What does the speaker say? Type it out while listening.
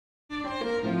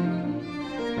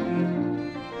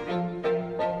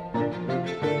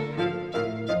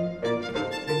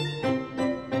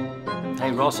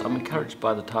Hey Ross, I'm encouraged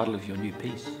by the title of your new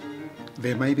piece.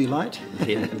 There May Be Light.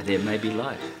 There May Be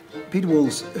Light. Peter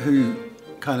Walls, who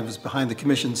kind of was behind the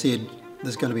commission, said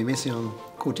there's going to be Messiaen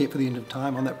Quartet for the End of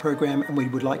Time on that program, and we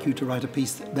would like you to write a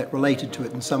piece that related to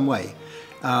it in some way.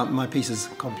 My piece is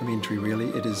complementary, really.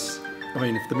 It is, I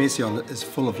mean, if the Messiaen is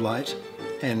full of light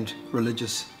and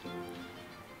religious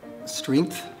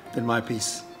strength, then my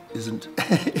piece isn't.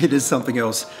 It is something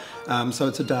else. So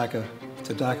it's a darker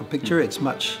picture. It's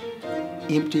much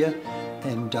emptier,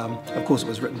 and of course it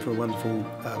was written for a wonderful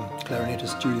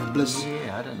clarinetist, Julian Bliss.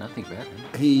 Yeah, I don't know nothing about him.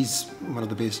 He's one of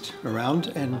the best around,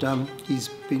 and he's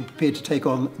been prepared to take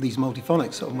on these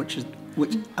multiphonics,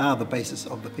 which are the basis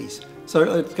of the piece. So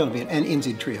it's going to be an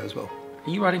NZTrio as well. Are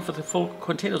you writing for the full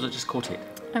quintet or is it just quartet?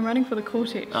 I'm writing for the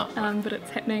quartet, but it's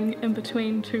happening in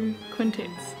between two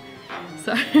quintets.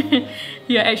 So,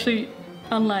 yeah, actually,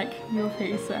 unlike your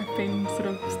piece, I've been sort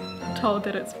of told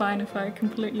that it's fine if I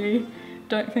completely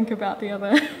don't think about the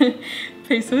other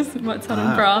pieces. Mozart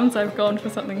and Brahms, I've gone for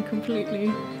something completely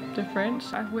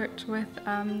different. I've worked with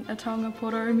a Taonga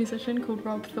Poro musician called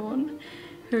Rob Thorne,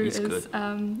 who is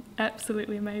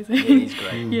absolutely amazing. Yeah, he's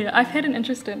great. Yeah, I've had an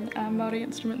interest in Māori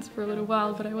instruments for a little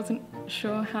while, but I wasn't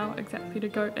sure how exactly to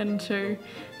go into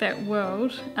that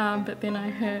world. But then I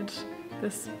heard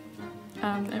this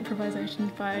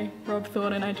improvisation by Rob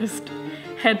Thorne, and I just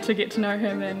had to get to know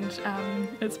him, and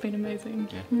it's been amazing.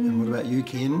 Yeah. And what about you,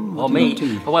 Ken? Well, me?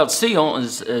 Well, Suyeon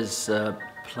is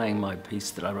playing my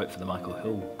piece that I wrote for the Michael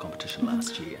Hill competition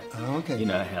last year. Oh, okay. You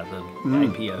know how the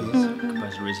APO,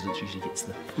 Composer Residence, usually gets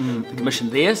the commission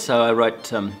there. So I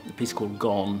wrote a piece called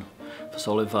Gone for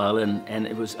solo violin, and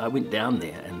I went down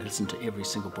there and listened to every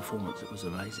single performance. It was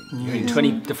amazing. Hearing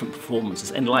 20 different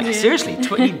performances, and seriously,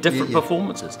 20 different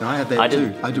performances. No, I had that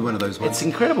too. I do one of those ones. It's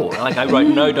incredible. Like I wrote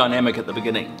no dynamic at the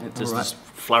beginning. It just this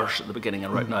flourish at the beginning. I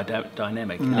wrote no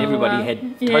dynamic, and everybody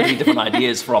had totally different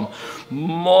ideas, from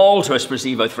molto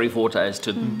espressivo 3 fortes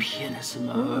to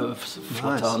pianissimo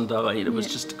flautando. It was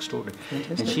just extraordinary.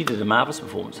 Fantastic. And she did a marvellous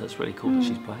performance. That's really cool that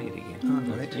she's playing it again.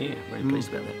 Oh, great. Yeah, very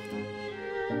pleased about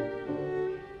that.